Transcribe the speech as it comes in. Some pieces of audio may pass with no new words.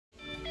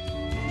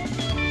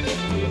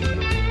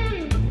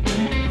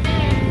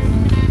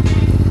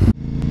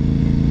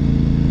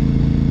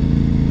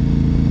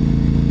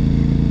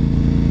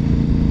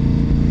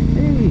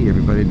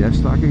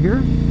DeathsTalker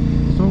here.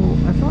 So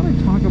I thought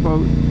I'd talk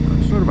about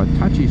sort of a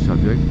touchy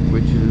subject,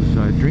 which is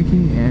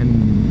drinking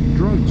and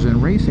drugs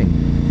and racing.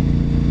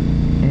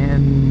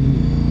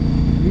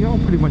 And we all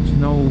pretty much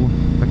know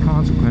the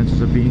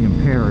consequences of being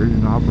impaired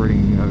in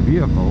operating a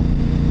vehicle,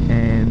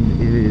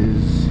 and it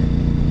is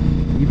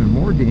even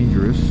more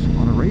dangerous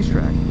on a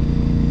racetrack.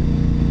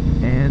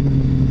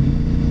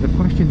 And the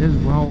question is,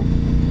 well,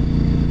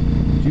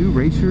 do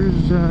racers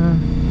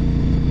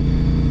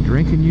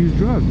drink and use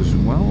drugs?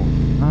 Well,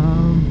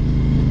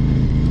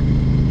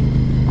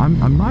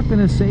 I'm not going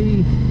to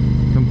say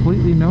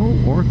completely no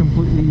or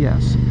completely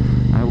yes.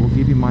 I will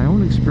give you my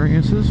own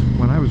experiences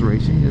when I was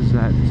racing. Is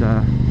that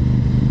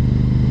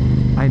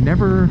I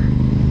never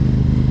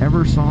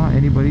ever saw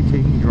anybody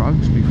taking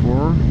drugs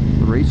before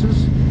the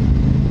races.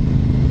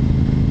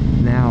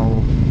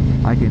 Now,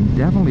 I can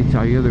definitely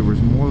tell you there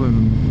was more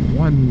than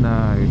one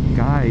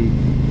guy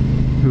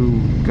who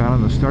got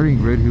on the starting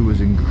grid who was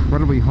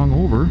incredibly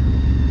hungover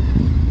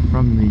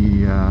from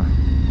the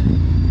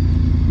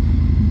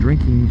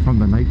drinking from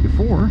the night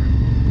before.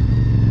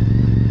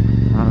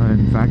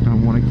 In fact,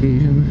 on one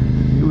occasion,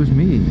 it was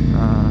me.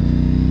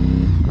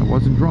 I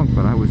wasn't drunk,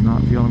 but I was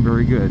not feeling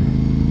very good.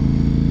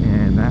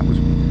 And that was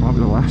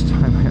probably the last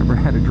time I ever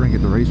had a drink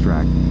at the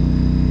racetrack.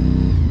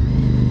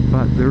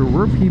 But there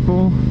were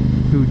people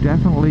who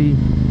definitely,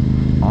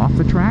 off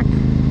the track,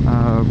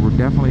 were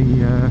definitely,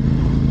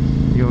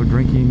 you know,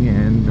 drinking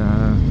and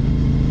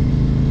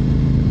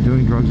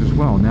doing drugs as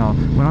well. Now,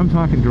 when I'm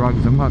talking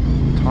drugs, I'm not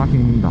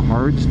talking the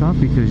hard stuff,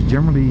 because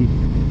generally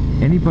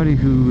anybody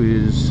who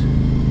is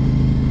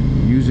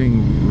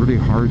using really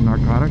hard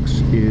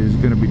narcotics is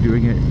going to be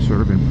doing it sort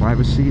of in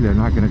privacy. They're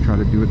not going to try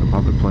to do it in a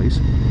public place.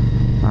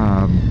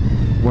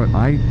 What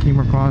I came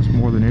across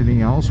more than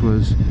anything else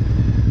was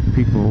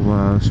people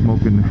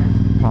smoking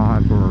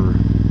pot or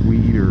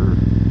weed or,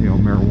 you know,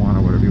 marijuana,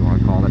 whatever you want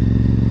to call it.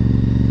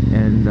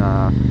 And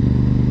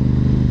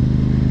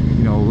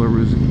you know,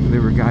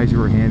 there were guys who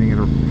were handing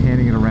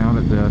it around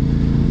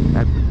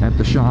at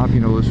the shop. You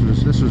know,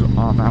 this was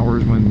off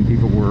hours when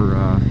people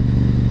were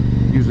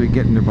usually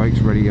getting their bikes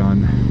ready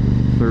on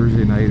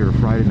Thursday night or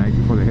Friday night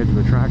before they head to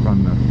the track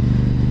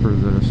for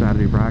the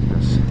Saturday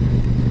practice.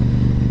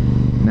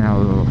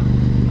 Now,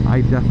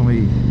 I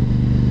definitely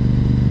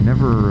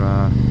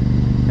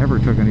never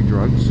took any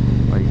drugs.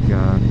 Like,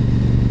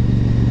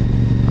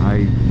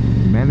 I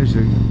managed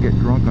to get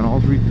drunk on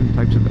all three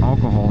types of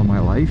alcohol in my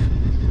life,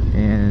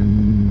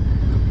 and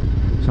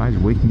besides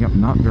waking up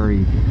not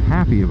very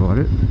happy about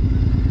it,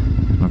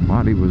 my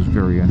body was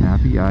very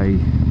unhappy, I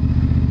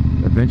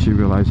eventually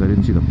realized I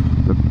didn't see the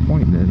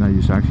point in it, and I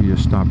actually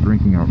just stopped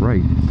drinking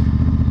outright.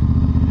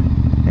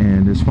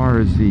 And as far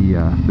as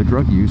the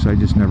drug use, I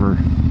just never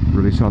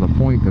really saw the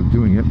point of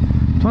doing it.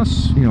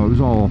 Plus, you know, it was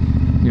all,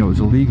 you know, it was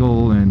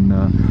illegal and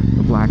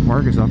the black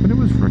market stuff, and it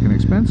was freaking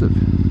expensive.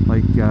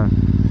 Like,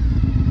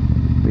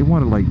 they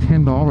wanted like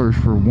 $10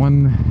 for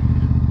one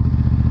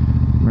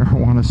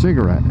marijuana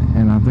cigarette,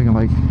 and I'm thinking,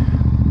 like,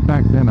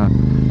 back then a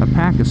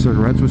pack of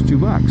cigarettes was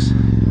 $2.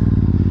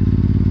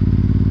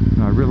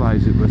 Now, I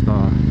realized it was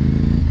the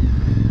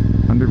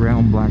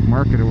underground black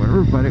market or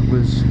whatever, but it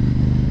was,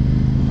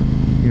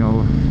 you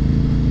know,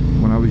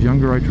 when I was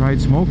younger I tried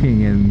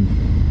smoking, and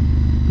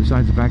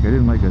besides the fact I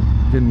didn't like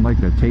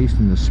the taste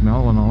and the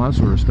smell and all that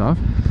sort of stuff,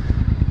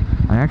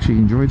 I actually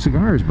enjoyed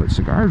cigars, but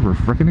cigars were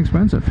frickin'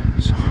 expensive,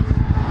 so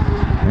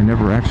I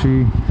never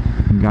actually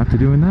got to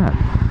doing that.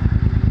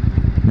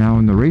 Now,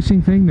 in the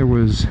racing thing, there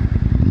was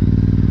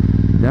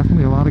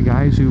definitely a lot of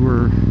guys who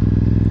were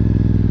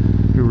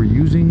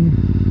using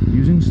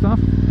stuff,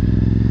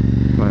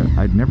 but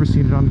I'd never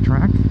seen it on the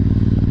track.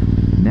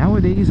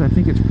 Nowadays, I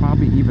think it's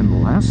probably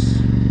even less,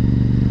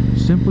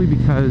 simply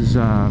because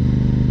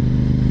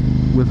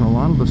with a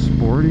lot of the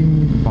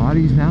sporting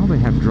bodies now, they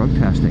have drug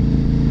testing.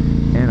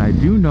 And I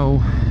do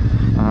know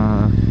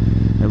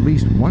at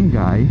least one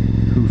guy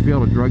who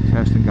failed a drug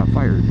test and got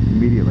fired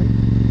immediately.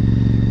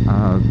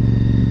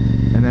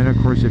 And then, of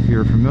course, if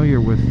you're familiar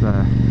with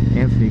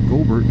Anthony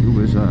Gilbert, who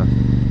was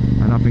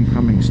an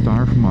up-and-coming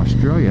star from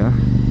Australia,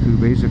 who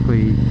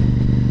basically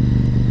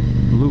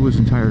blew his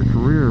entire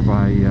career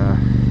by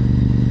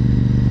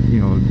you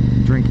know,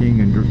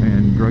 drinking and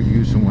drug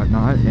use and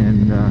whatnot.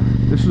 And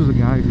this was a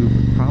guy who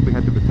probably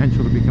had the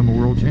potential to become a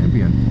world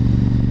champion,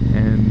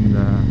 and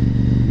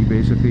he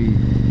basically,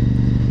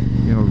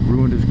 you know,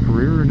 ruined his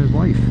career and his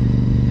life.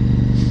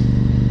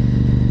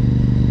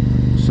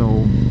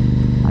 So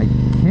I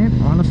can't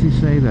honestly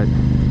say that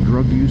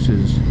drug use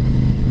is,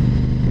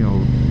 you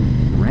know,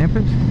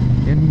 rampant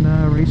in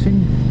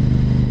racing,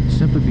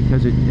 simply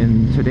because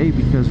today,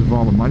 because of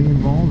all the money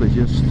involved,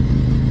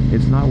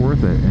 it's not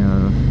worth it.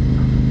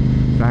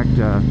 In fact,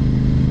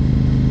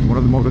 one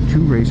of the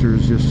Moto2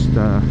 racers just,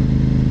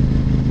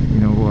 you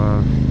know,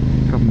 a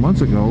couple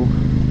months ago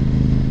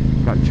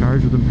got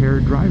charged with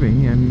impaired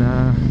driving, and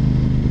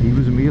he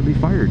was immediately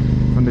fired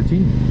from the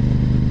team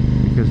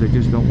because they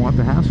just don't want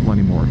the hassle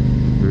anymore.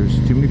 There's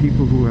too many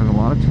people who have a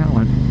lot of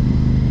talent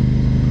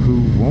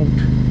who won't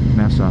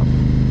mess up,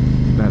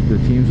 that the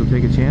teams will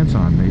take a chance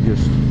on. They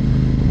just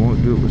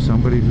won't do it with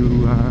somebody who,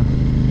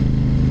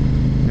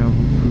 you know,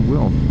 who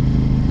will.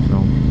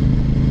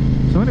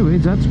 So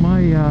anyways, that's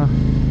my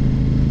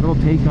little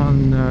take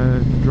on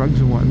drugs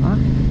and whatnot.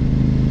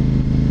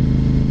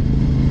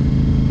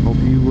 Hope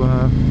you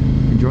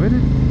enjoyed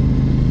it.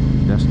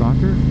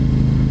 DeathsStalker.